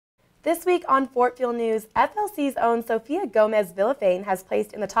This week on Fort Field News, FLC's own Sofia Gomez-Villafane has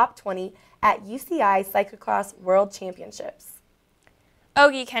placed in the top 20 at UCI Cyclocross World Championships.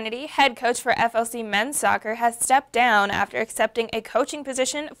 Ogie Kennedy, head coach for FLC men's soccer, has stepped down after accepting a coaching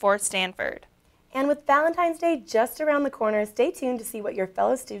position for Stanford. And with Valentine's Day just around the corner, stay tuned to see what your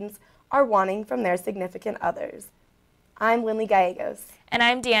fellow students are wanting from their significant others. I'm Lindley Gallegos. And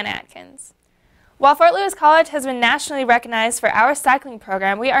I'm Deanna Atkins. While Fort Lewis College has been nationally recognized for our cycling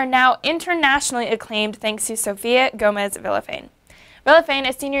program, we are now internationally acclaimed thanks to Sofia Gomez-Villafane. Villafane,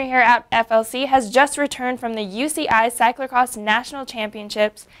 a senior here at FLC, has just returned from the UCI Cyclocross National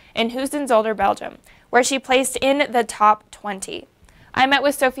Championships in Hoogten-Zolder, Belgium, where she placed in the top 20. I met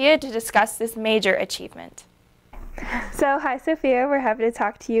with Sofia to discuss this major achievement. So, hi Sophia, we're happy to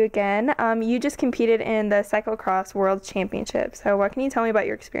talk to you again. You just competed in the Cyclocross World Championship, so what can you tell me about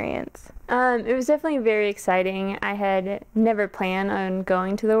your experience? It was definitely very exciting. I had never planned on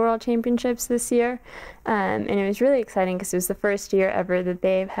going to the World Championships this year, and it was really exciting because it was the first year ever that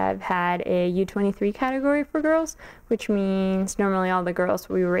they have had a U23 category for girls, which means normally all the girls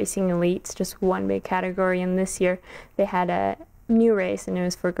will be racing elites, just one big category, and this year they had a new race, and it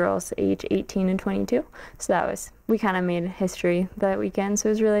was for girls age 18 and 22. So we kind of made history that weekend, so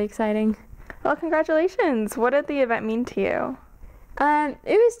it was really exciting. Well, congratulations. What did the event mean to you?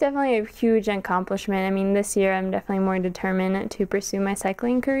 It was definitely a huge accomplishment. I mean, this year I'm definitely more determined to pursue my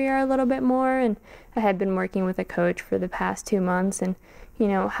cycling career a little bit more, and I had been working with a coach for the past 2 months, and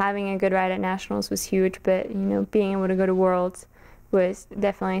having a good ride at nationals was huge, but being able to go to Worlds was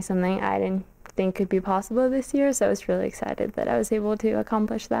definitely something I didn't think could be possible this year, so I was really excited that I was able to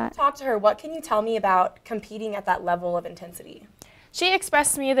accomplish that. Talk to her. What can you tell me about competing at that level of intensity? She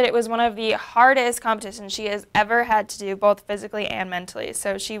expressed to me that it was one of the hardest competitions she has ever had to do, both physically and mentally.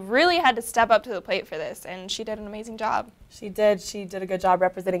 So she really had to step up to the plate for this, and she did an amazing job. She did. She did a good job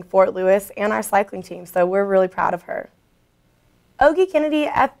representing Fort Lewis and our cycling team, so we're really proud of her. Ogie Kennedy,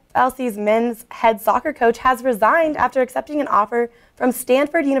 FLC's men's head soccer coach, has resigned after accepting an offer from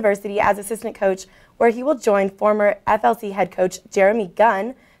Stanford University as assistant coach, where he will join former FLC head coach Jeremy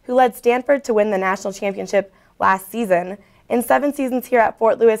Gunn, who led Stanford to win the national championship last season. In 7 seasons here at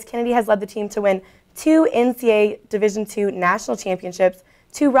Fort Lewis, Kennedy has led the team to win 2 NCAA Division II national championships,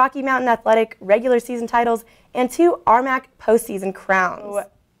 2 Rocky Mountain Athletic regular season titles, and 2 RMAC postseason crowns. So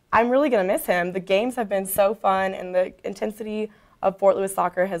I'm really going to miss him. The games have been so fun, and the intensity of Fort Lewis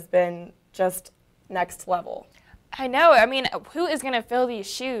soccer has been just next level. I know. I mean, who is going to fill these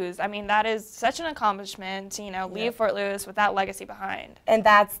shoes? I mean, that is such an accomplishment to, leave Fort Lewis with that legacy behind. And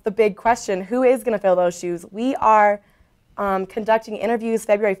that's the big question. Who is going to fill those shoes? We are conducting interviews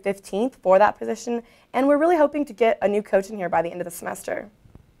February 15th for that position, and we're really hoping to get a new coach in here by the end of the semester.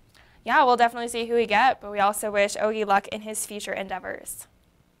 Yeah, we'll definitely see who we get, but we also wish Ogie luck in his future endeavors.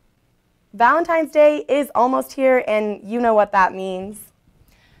 Valentine's Day is almost here, and you know what that means.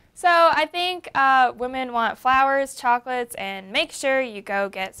 So I think women want flowers, chocolates, and make sure you go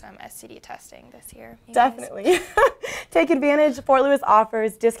get some STD testing this year. Definitely. Take advantage. Fort Lewis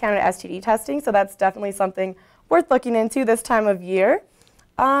offers discounted STD testing, so that's definitely something worth looking into this time of year.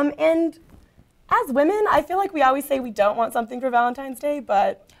 And as women, I feel like we always say we don't want something for Valentine's Day,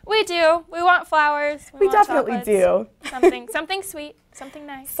 but we do. We want flowers. We definitely do. Something sweet, something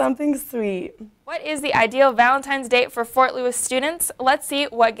nice. Something sweet. What is the ideal Valentine's date for Fort Lewis students? Let's see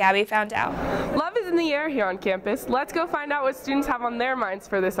what Gabby found out. Love is in the air here on campus. Let's go find out what students have on their minds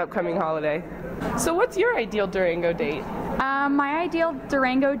for this upcoming holiday. So what's your ideal Durango date? My ideal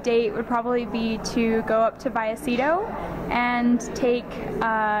Durango date would probably be to go up to Vallecito and take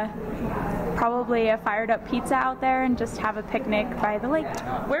probably a fired up pizza out there and just have a picnic by the lake.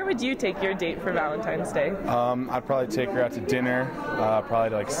 Where would you take your date for Valentine's Day? I'd probably take her out to dinner, probably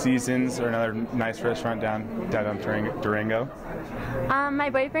to like Seasons or another nice restaurant down Durango. My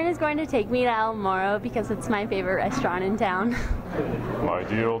boyfriend is going to take me to El Moro because it's my favorite restaurant in town. My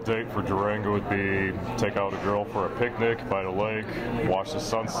ideal date for Durango would be take out a girl for a picnic by the lake, watch the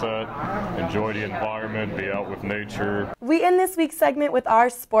sunset, enjoy the environment, be out with nature. We end this week's segment with our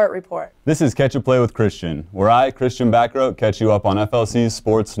sport report. This is Catch a Play with Christian, where I, Christian Backroat, catch you up on FLC's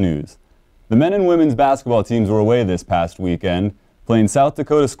sports news. The men and women's basketball teams were away this past weekend, playing South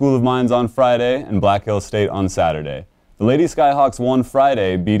Dakota School of Mines on Friday and Black Hills State on Saturday. The Lady Skyhawks won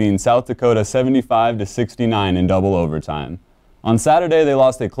Friday, beating South Dakota 75-69 in double overtime. On Saturday, they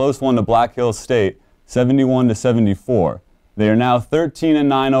lost a close one to Black Hills State, 71-74. They are now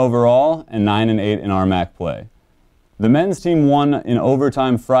 13-9 overall and 9-8 in RMAC play. The men's team won in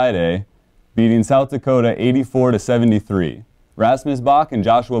overtime Friday, beating South Dakota 84-73. Rasmus Bach and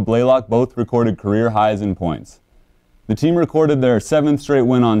Joshua Blaylock both recorded career highs in points. The team recorded their 7th straight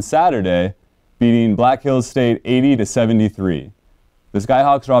win on Saturday, beating Black Hills State 80-73. The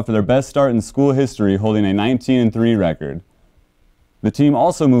Skyhawks are off to their best start in school history, holding a 19-3 record. The team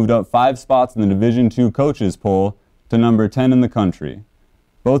also moved up 5 spots in the Division II coaches poll to number 10 in the country.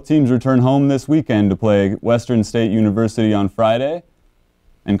 Both teams return home this weekend to play Western State University on Friday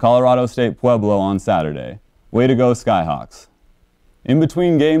and Colorado State Pueblo on Saturday. Way to go, Skyhawks. In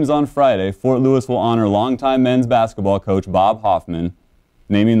between games on Friday, Fort Lewis will honor longtime men's basketball coach Bob Hoffman,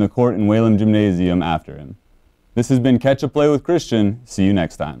 naming the court in Whalum Gymnasium after him. This has been Catch a Play with Christian. See you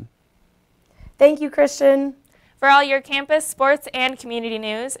next time. Thank you, Christian. For all your campus, sports, and community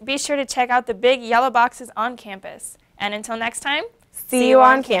news, be sure to check out the big yellow boxes on campus. And until next time, see you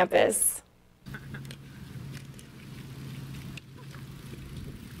on campus.